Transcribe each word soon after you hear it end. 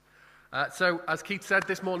So, as Keith said,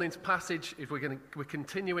 this morning's passage is we're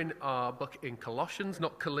continuing our book in Colossians,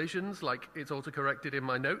 not collisions, like it's autocorrected in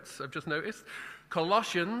my notes. I've just noticed.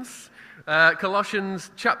 Colossians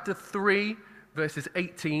chapter 3, verses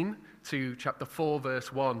 18 to chapter 4,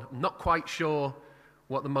 verse 1. I'm not quite sure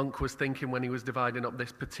what the monk was thinking when he was dividing up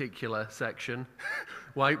this particular section.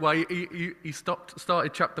 why he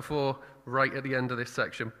started chapter 4 right at the end of this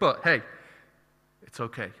section. But hey, it's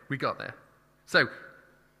okay. We got there. So,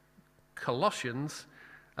 Colossians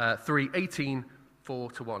 3:18,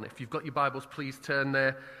 4 to 1. If you've got your Bibles, please turn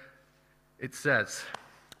there. It says,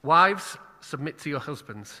 "Wives, submit to your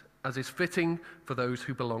husbands, as is fitting for those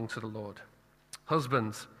who belong to the Lord.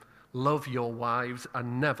 Husbands, love your wives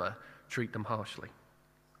and never treat them harshly.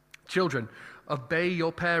 Children, obey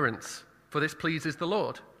your parents, for this pleases the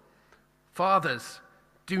Lord. Fathers,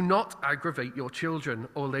 do not aggravate your children,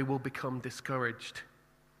 or they will become discouraged.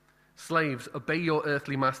 Slaves, obey your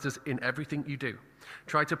earthly masters in everything you do.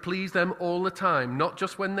 Try to please them all the time, not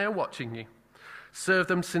just when they're watching you. Serve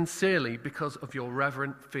them sincerely because of your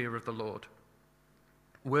reverent fear of the Lord.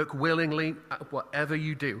 Work willingly at whatever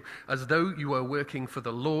you do, as though you are working for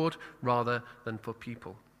the Lord rather than for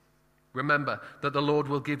people. Remember that the Lord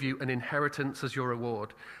will give you an inheritance as your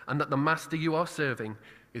reward, and that the master you are serving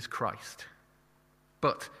is Christ.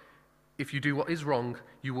 But if you do what is wrong,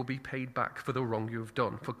 you will be paid back for the wrong you have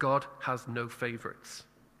done, for God has no favorites.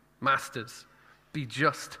 Masters, be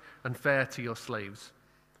just and fair to your slaves.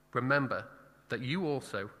 Remember that you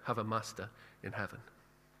also have a master in heaven."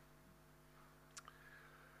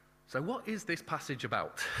 So what is this passage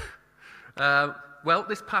about? Well,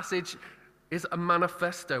 this passage is a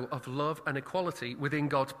manifesto of love and equality within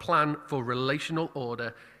God's plan for relational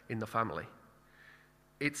order in the family.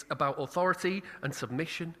 It's about authority and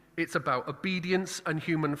submission. It's about obedience and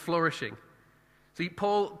human flourishing. See,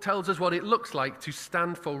 Paul tells us what it looks like to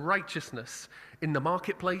stand for righteousness in the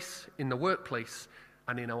marketplace, in the workplace,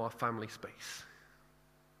 and in our family space.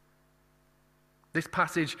 This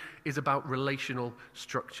passage is about relational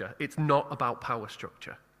structure. It's not about power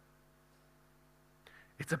structure.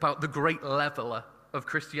 It's about the great leveler of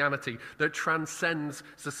Christianity that transcends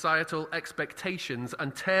societal expectations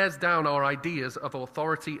and tears down our ideas of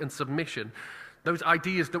authority and submission, those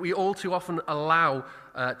ideas that we all too often allow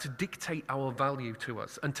to dictate our value to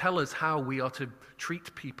us and tell us how we are to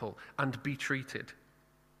treat people and be treated.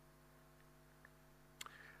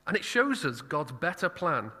 And it shows us God's better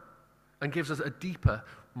plan and gives us a deeper,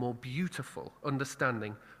 more beautiful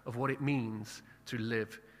understanding of what it means to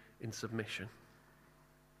live in submission.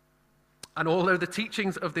 And although the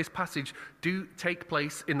teachings of this passage do take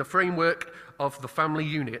place in the framework of the family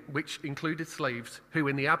unit, which included slaves who,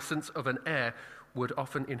 in the absence of an heir, would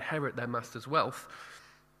often inherit their master's wealth,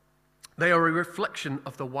 they are a reflection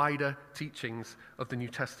of the wider teachings of the New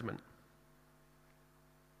Testament.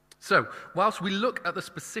 So, whilst we look at the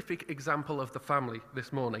specific example of the family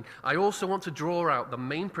this morning, I also want to draw out the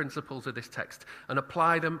main principles of this text and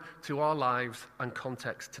apply them to our lives and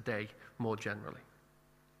context today more generally.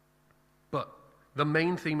 But the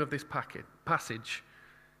main theme of this passage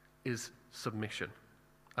is submission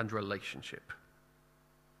and relationship.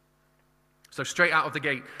 So straight out of the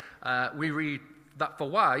gate, we read that for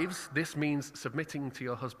wives, this means submitting to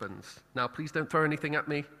your husbands. Now, please don't throw anything at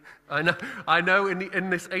me. I know in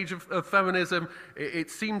this age of feminism, it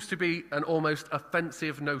seems to be an almost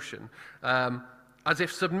offensive notion, as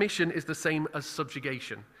if submission is the same as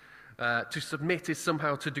subjugation. To submit is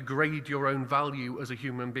somehow to degrade your own value as a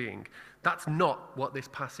human being. That's not what this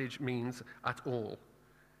passage means at all.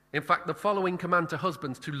 In fact, the following command to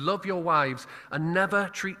husbands to love your wives and never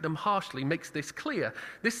treat them harshly makes this clear.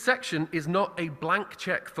 This section is not a blank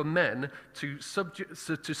check for men to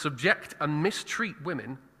subject and mistreat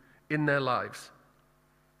women in their lives.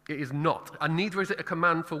 It is not, and neither is it a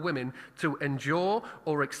command for women to endure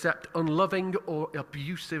or accept unloving or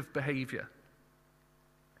abusive behavior.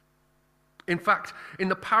 In fact, in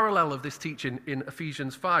the parallel of this teaching in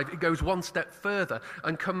Ephesians 5, it goes one step further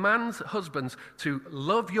and commands husbands to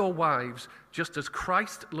love your wives just as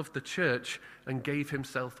Christ loved the church and gave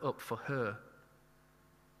himself up for her.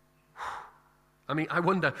 I mean, I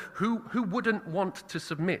wonder, who wouldn't want to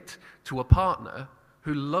submit to a partner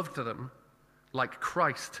who loved them like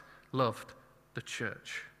Christ loved the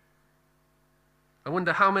church? I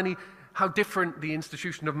wonder how different the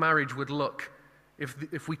institution of marriage would look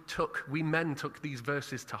if we men took these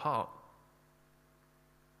verses to heart.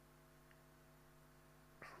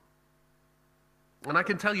 And I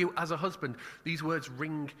can tell you, as a husband, these words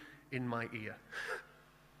ring in my ear.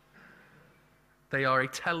 They are a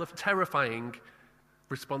terrifying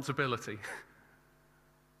responsibility.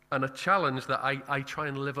 and a challenge that I try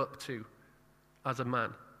and live up to as a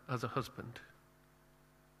man, as a husband.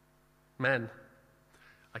 Men,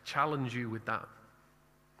 I challenge you with that.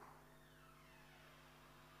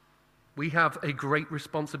 We have a great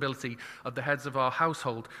responsibility of the heads of our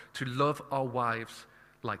household to love our wives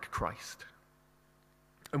like Christ.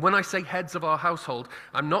 And when I say heads of our household,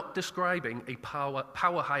 I'm not describing a power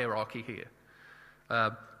hierarchy here.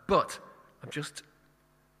 But I'm just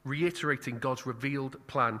reiterating God's revealed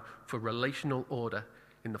plan for relational order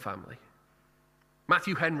in the family.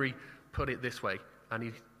 Matthew Henry put it this way,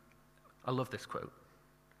 and I love this quote.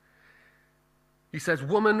 He says,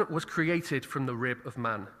 "Woman was created from the rib of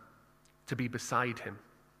man to be beside him,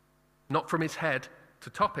 not from his head to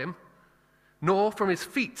top him, nor from his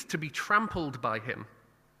feet to be trampled by him,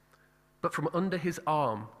 but from under his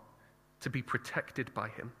arm to be protected by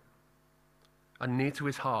him, and near to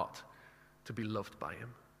his heart to be loved by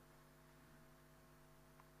him."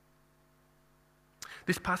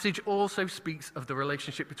 This passage also speaks of the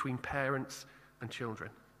relationship between parents and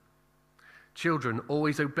children. Children,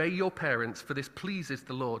 always obey your parents, for this pleases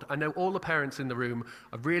the Lord. I know all the parents in the room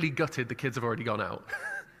are really gutted the kids have already gone out.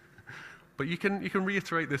 But you can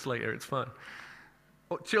reiterate this later, it's fine.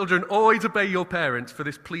 Children, always obey your parents, for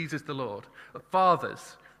this pleases the Lord.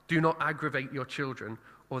 Fathers, do not aggravate your children,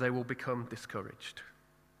 or they will become discouraged.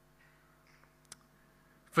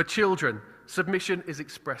 For children, submission is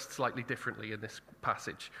expressed slightly differently in this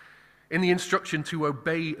passage. In the instruction to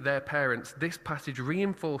obey their parents, this passage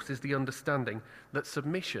reinforces the understanding that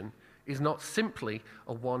submission is not simply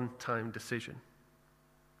a one-time decision,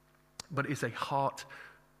 but is a heart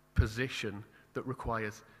position that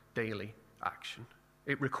requires daily action.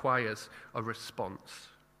 It requires a response.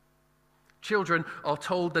 Children are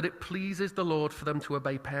told that it pleases the Lord for them to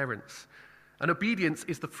obey parents, and obedience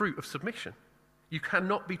is the fruit of submission. You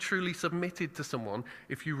cannot be truly submitted to someone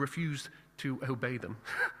if you refuse to obey them.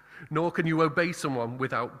 Nor can you obey someone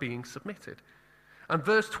without being submitted. And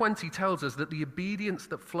verse 20 tells us that the obedience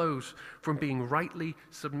that flows from being rightly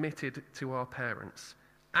submitted to our parents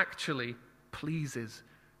actually pleases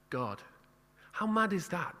God. How mad is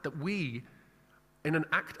that? That we, in an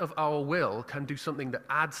act of our will, can do something that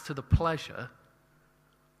adds to the pleasure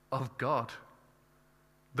of God,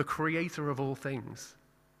 the creator of all things,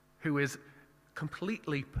 who is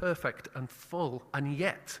completely perfect and full, and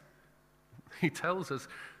yet he tells us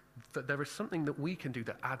that there is something that we can do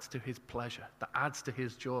that adds to his pleasure, that adds to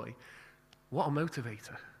his joy. What a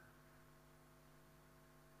motivator.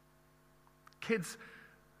 Kids,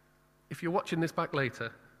 if you're watching this back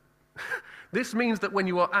later, this means that when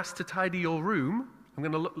you are asked to tidy your room, I'm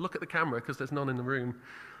going to look at the camera because there's none in the room.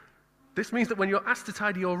 This means that when you're asked to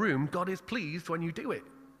tidy your room, God is pleased when you do it.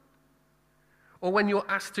 Or when you're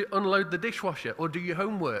asked to unload the dishwasher or do your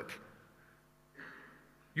homework.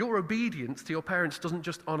 Your obedience to your parents doesn't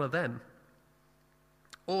just honor them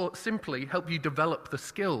or simply help you develop the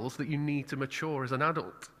skills that you need to mature as an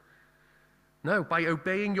adult. No, by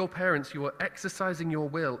obeying your parents, you are exercising your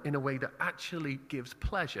will in a way that actually gives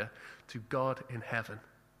pleasure to God in heaven.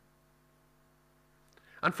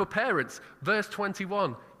 And for parents, verse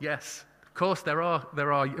 21, yes, of course there are,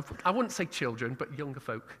 I wouldn't say children, but younger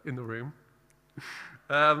folk in the room.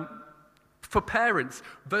 For parents,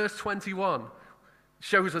 verse 21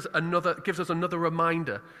 gives us another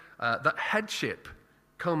reminder that headship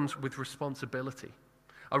comes with responsibility.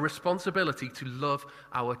 A responsibility to love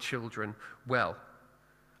our children well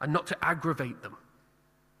and not to aggravate them.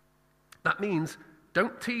 That means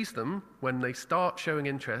don't tease them when they start showing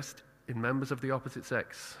interest in members of the opposite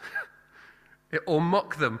sex. Or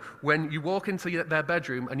mock them when you walk into their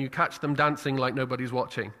bedroom and you catch them dancing like nobody's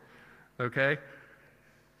watching. Okay?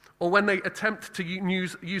 Or when they attempt to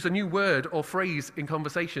use a new word or phrase in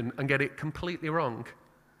conversation and get it completely wrong.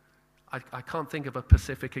 I can't think of a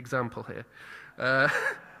specific example here. As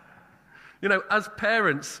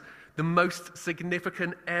parents, the most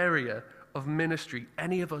significant area of ministry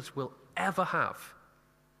any of us will ever have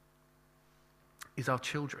is our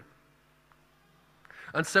children.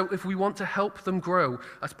 And so if we want to help them grow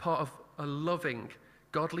as part of a loving,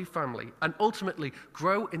 godly family and ultimately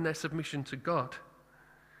grow in their submission to God,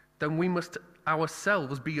 then we must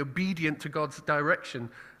ourselves be obedient to God's direction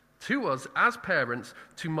to us as parents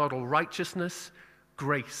to model righteousness,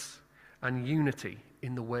 grace, and unity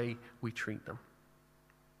in the way we treat them.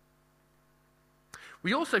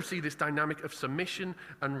 We also see this dynamic of submission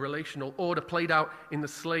and relational order played out in the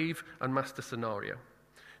slave and master scenario.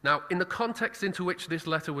 Now, in the context into which this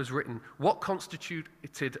letter was written, what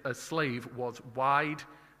constituted a slave was wide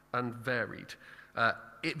and varied.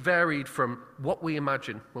 it varied from what we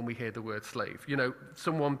imagine when we hear the word slave. You know,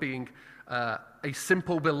 someone being a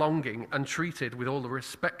simple belonging and treated with all the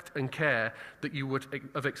respect and care that you would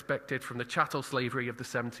have expected from the chattel slavery of the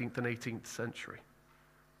 17th and 18th century.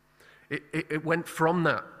 It went from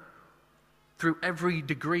that through every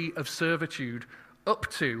degree of servitude up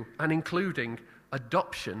to and including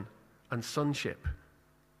adoption and sonship.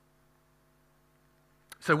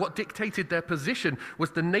 So what dictated their position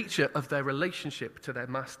was the nature of their relationship to their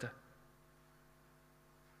master.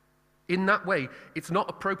 In that way, it's not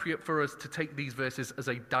appropriate for us to take these verses as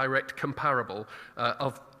a direct comparable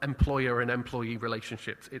of employer and employee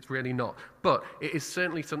relationships. It's really not. But it is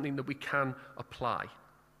certainly something that we can apply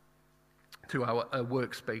to our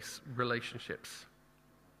workspace relationships.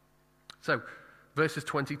 So, verses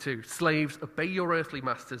 22, slaves, obey your earthly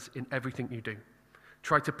masters in everything you do.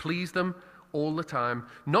 Try to please them all the time,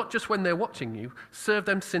 not just when they're watching you. Serve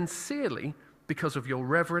them sincerely because of your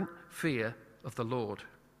reverent fear of the Lord.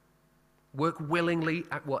 Work willingly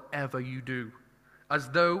at whatever you do, as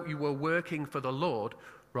though you were working for the Lord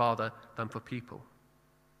rather than for people.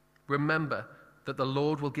 Remember that the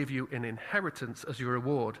Lord will give you an inheritance as your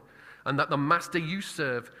reward, and that the master you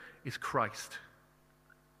serve is Christ.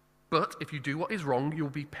 But if you do what is wrong, you will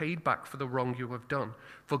be paid back for the wrong you have done,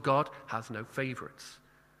 for God has no favorites.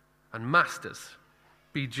 And masters,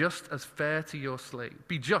 be just and fair to your slaves.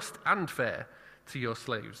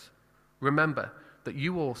 Remember that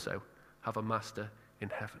you also have a master in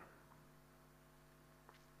heaven.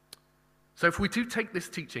 So if we do take this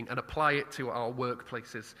teaching and apply it to our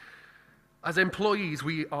workplaces, as employees,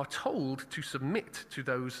 we are told to submit to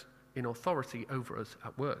those in authority over us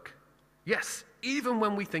at work. Yes, even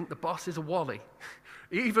when we think the boss is a wally,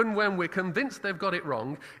 even when we're convinced they've got it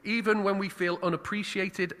wrong, even when we feel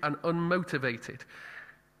unappreciated and unmotivated.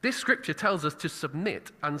 This scripture tells us to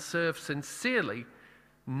submit and serve sincerely,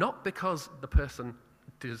 not because the person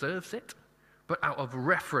deserves it, but out of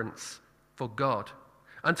reverence for God,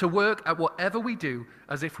 and to work at whatever we do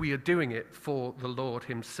as if we are doing it for the Lord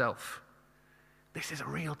himself. This is a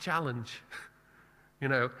real challenge. You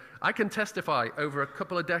know, I can testify over a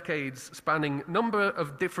couple of decades spanning a number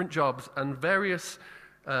of different jobs and various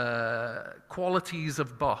qualities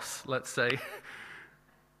of boss, let's say.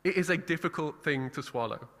 It is a difficult thing to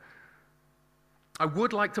swallow. I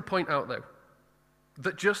would like to point out, though,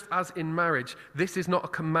 that just as in marriage, this is not a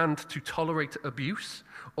command to tolerate abuse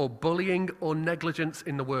or bullying or negligence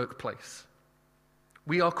in the workplace.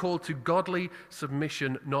 We are called to godly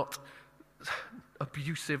submission, not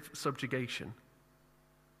abusive subjugation.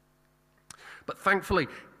 But thankfully,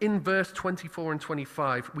 in verse 24 and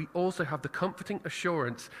 25, we also have the comforting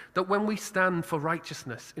assurance that when we stand for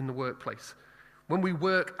righteousness in the workplace, when we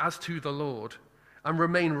work as to the Lord and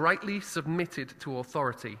remain rightly submitted to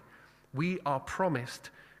authority, we are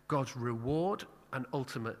promised God's reward and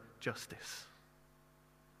ultimate justice.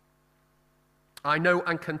 I know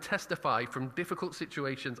and can testify from difficult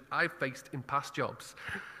situations I've faced in past jobs,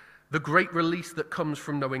 the great release that comes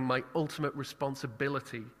from knowing my ultimate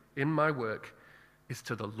responsibility in my work is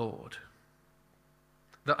to the Lord.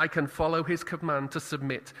 That I can follow his command to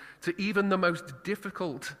submit to even the most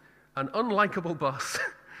difficult and unlikable boss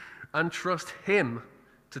and trust him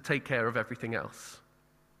to take care of everything else.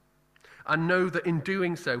 And know that in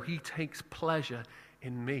doing so, he takes pleasure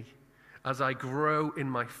in me as I grow in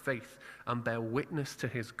my faith and bear witness to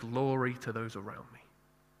his glory to those around me.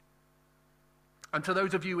 And to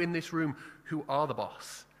those of you in this room who are the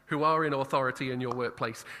boss, who are in authority in your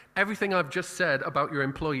workplace, everything I've just said about your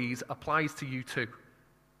employees applies to you too.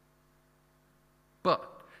 But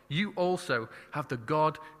you also have the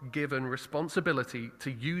God-given responsibility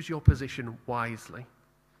to use your position wisely,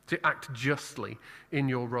 to act justly in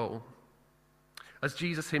your role. As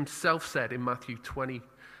Jesus himself said in Matthew 20,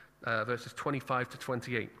 verses 25 to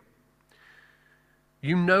 28,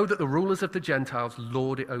 you know that the rulers of the Gentiles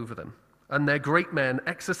lord it over them, and their great men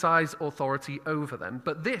exercise authority over them.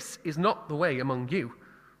 But this is not the way among you.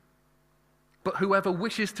 But whoever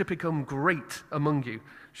wishes to become great among you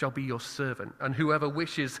shall be your servant, and whoever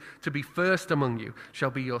wishes to be first among you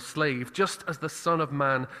shall be your slave, just as the Son of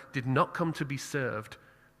Man did not come to be served,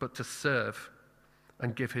 but to serve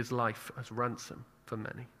and give his life as ransom for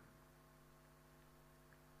many.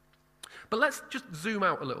 But let's just zoom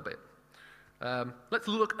out a little bit. Let's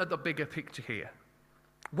look at the bigger picture here.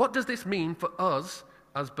 What does this mean for us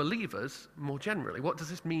as believers more generally? What does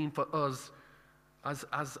this mean for us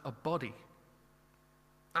as a body?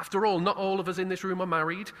 After all, not all of us in this room are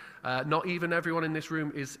married. Not even everyone in this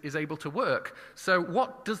room is able to work. So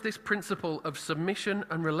what does this principle of submission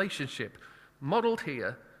and relationship modeled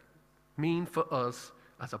here mean for us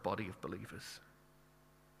as a body of believers?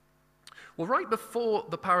 Well, right before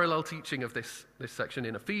the parallel teaching of this section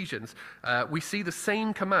in Ephesians, we see the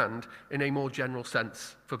same command in a more general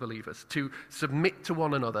sense for believers, to submit to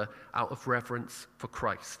one another out of reverence for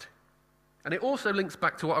Christ. And it also links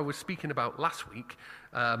back to what I was speaking about last week,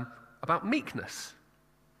 about meekness.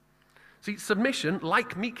 See, submission,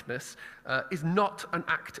 like meekness, is not an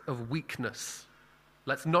act of weakness.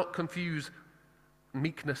 Let's not confuse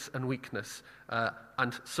meekness and weakness.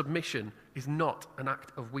 And submission is not an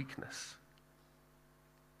act of weakness,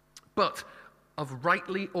 but of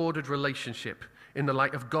rightly ordered relationship in the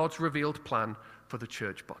light of God's revealed plan for the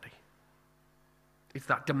church body. It's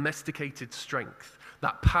that domesticated strength,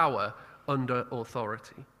 that power under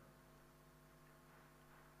authority.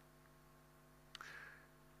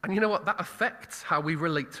 And you know what? That affects how we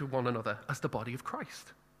relate to one another as the body of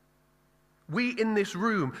Christ. We in this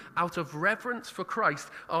room, out of reverence for Christ,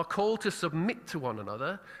 are called to submit to one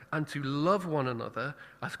another and to love one another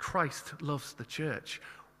as Christ loves the church.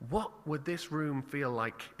 What would this room feel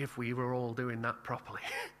like if we were all doing that properly?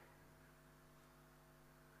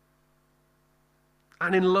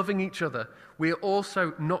 And in loving each other, we are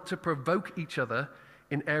also not to provoke each other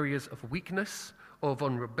in areas of weakness or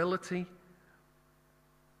vulnerability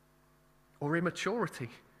or immaturity.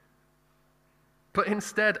 But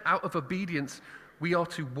instead, out of obedience, we are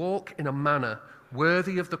to walk in a manner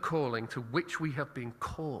worthy of the calling to which we have been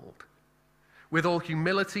called, with all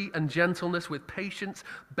humility and gentleness, with patience,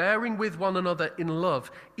 bearing with one another in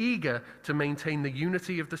love, eager to maintain the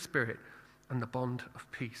unity of the Spirit and the bond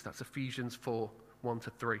of peace. That's Ephesians 4,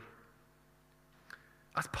 1-3.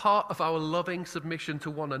 As part of our loving submission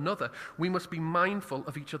to one another, we must be mindful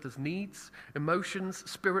of each other's needs, emotions,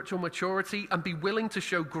 spiritual maturity, and be willing to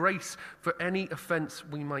show grace for any offense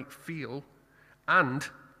we might feel. And,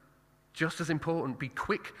 just as important, be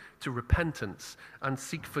quick to repentance and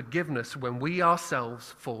seek forgiveness when we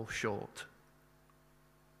ourselves fall short.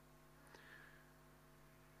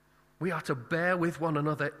 We are to bear with one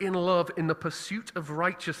another in love in the pursuit of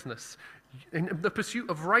righteousness, in the pursuit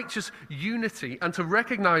of righteous unity, and to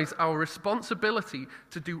recognize our responsibility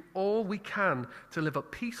to do all we can to live at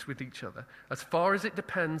peace with each other as far as it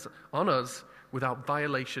depends on us without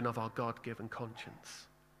violation of our God-given conscience.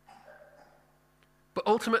 But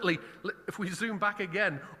ultimately, if we zoom back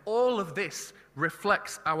again, all of this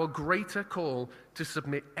reflects our greater call to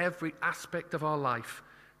submit every aspect of our life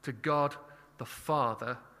to God the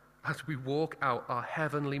Father as we walk out our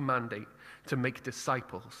heavenly mandate to make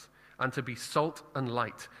disciples and to be salt and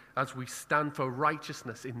light as we stand for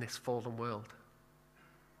righteousness in this fallen world.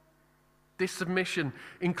 This submission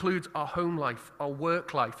includes our home life, our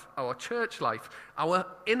work life, our church life, our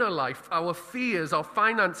inner life, our fears, our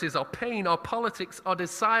finances, our pain, our politics, our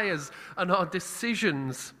desires, and our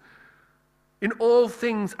decisions. In all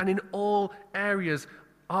things and in all areas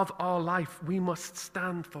of our life, we must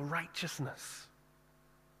stand for righteousness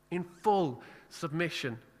in full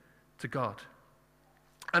submission to God.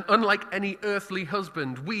 And unlike any earthly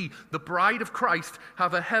husband, we, the bride of Christ,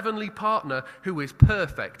 have a heavenly partner who is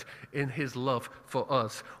perfect in his love for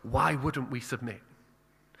us. Why wouldn't we submit?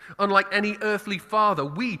 Unlike any earthly father,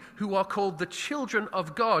 we who are called the children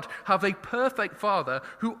of God have a perfect Father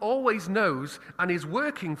who always knows and is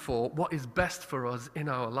working for what is best for us in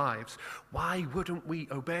our lives. Why wouldn't we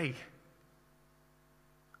obey?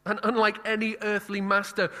 And unlike any earthly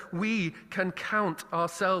master, we who count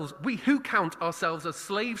ourselves as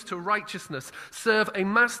slaves to righteousness, serve a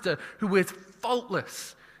master who is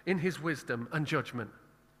faultless in his wisdom and judgment.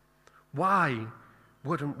 Why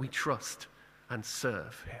wouldn't we trust and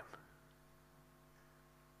serve him?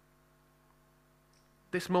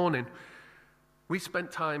 This morning, we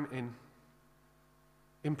spent time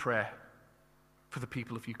in prayer for the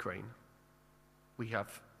people of Ukraine. We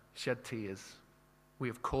have shed tears. We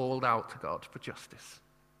have called out to God for justice.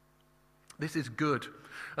 This is good,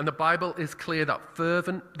 and the Bible is clear that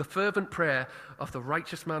the fervent prayer of the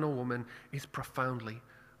righteous man or woman is profoundly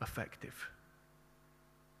effective.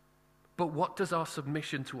 But what does our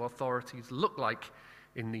submission to authorities look like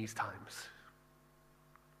in these times?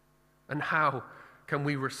 And how can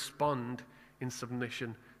we respond in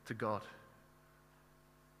submission to God?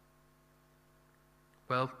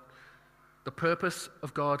 Well, the purpose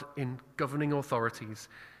of God in governing authorities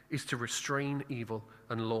is to restrain evil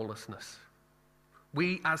and lawlessness.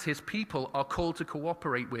 We, as his people, are called to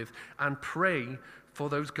cooperate with and pray for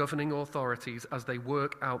those governing authorities as they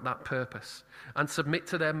work out that purpose and submit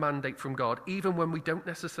to their mandate from God, even when we don't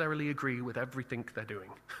necessarily agree with everything they're doing.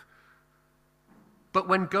 But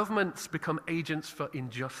when governments become agents for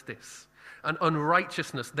injustice and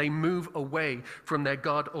unrighteousness. They move away from their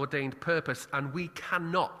God-ordained purpose, and we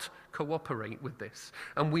cannot cooperate with this,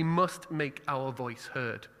 and we must make our voice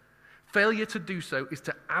heard. Failure to do so is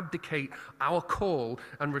to abdicate our call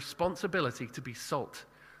and responsibility to be salt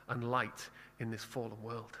and light in this fallen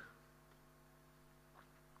world.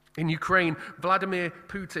 In Ukraine, Vladimir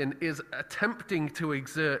Putin is attempting to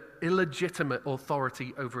exert illegitimate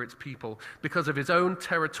authority over its people because of his own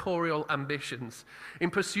territorial ambitions. In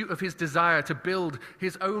pursuit of his desire to build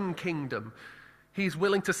his own kingdom, he's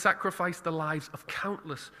willing to sacrifice the lives of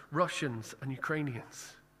countless Russians and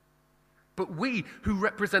Ukrainians. But we, who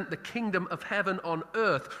represent the kingdom of heaven on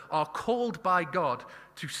earth, are called by God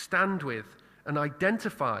to stand with and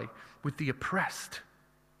identify with the oppressed,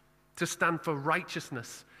 to stand for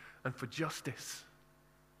righteousness and for justice.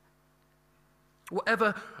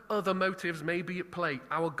 Whatever other motives may be at play,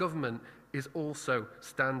 our government is also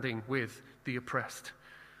standing with the oppressed,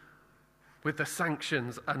 with the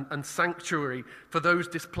sanctions and sanctuary for those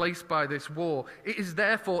displaced by this war. It is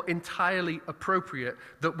therefore entirely appropriate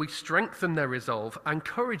that we strengthen their resolve and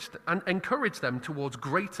encourage them towards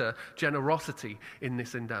greater generosity in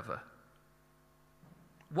this endeavor.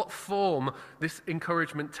 What form this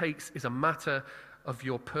encouragement takes is a matter of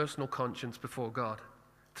your personal conscience before God,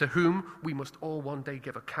 to whom we must all one day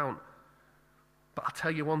give account. But I'll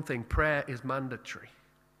tell you one thing, prayer is mandatory.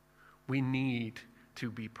 We need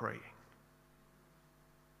to be praying.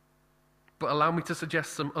 But allow me to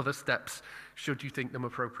suggest some other steps, should you think them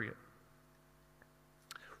appropriate.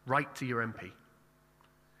 Write to your MP.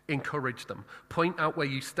 Encourage them. Point out where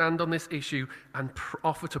you stand on this issue and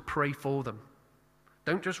offer to pray for them.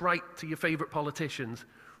 Don't just write to your favorite politicians.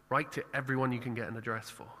 Write to everyone you can get an address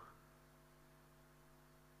for.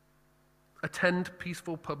 Attend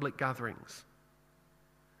peaceful public gatherings.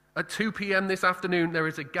 At 2 p.m. this afternoon, there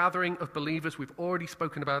is a gathering of believers, we've already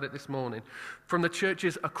spoken about it this morning, from the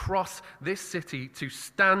churches across this city to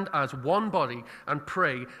stand as one body and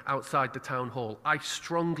pray outside the town hall. I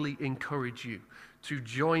strongly encourage you to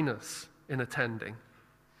join us in attending.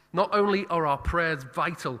 Not only are our prayers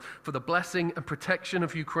vital for the blessing and protection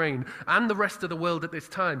of Ukraine and the rest of the world at this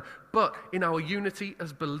time, but in our unity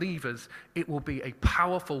as believers, it will be a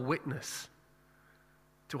powerful witness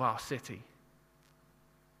to our city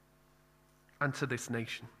and to this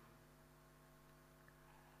nation.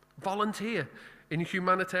 Volunteer in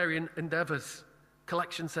humanitarian endeavors,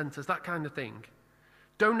 collection centers, that kind of thing.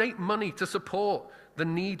 Donate money to support the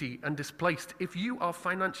needy and displaced. If you are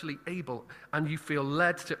financially able and you feel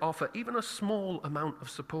led to offer even a small amount of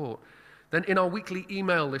support, then in our weekly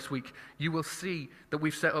email this week, you will see that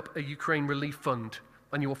we've set up a Ukraine Relief Fund,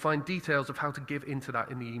 and you will find details of how to give into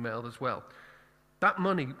that in the email as well. That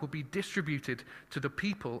money will be distributed to the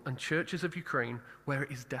people and churches of Ukraine where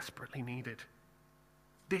it is desperately needed.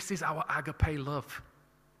 This is our agape love.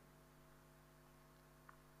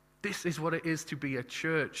 This is what it is to be a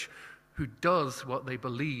church who does what they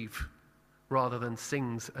believe rather than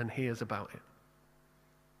sings and hears about it.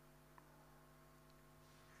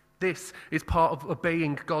 This is part of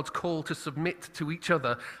obeying God's call to submit to each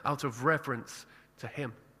other out of reverence to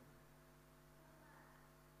Him.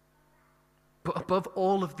 But above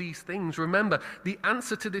all of these things, remember, the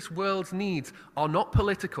answer to this world's needs are not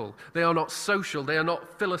political, they are not social, they are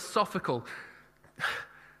not philosophical.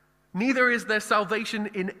 Neither is there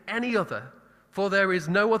salvation in any other, for there is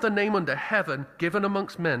no other name under heaven given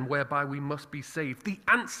amongst men whereby we must be saved. The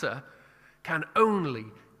answer can only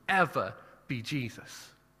ever be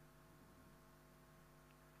Jesus.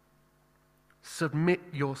 Submit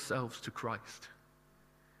yourselves to Christ.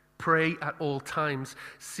 Pray at all times,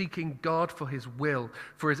 seeking God for His will,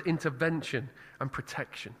 for His intervention and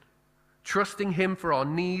protection, trusting Him for our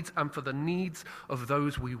needs and for the needs of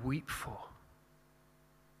those we weep for.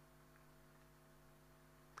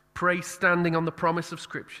 Pray standing on the promise of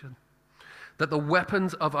Scripture that the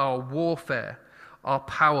weapons of our warfare are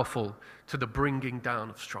powerful to the bringing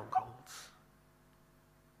down of strongholds.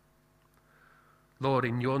 Lord,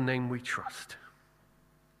 in your name we trust.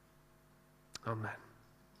 Amen.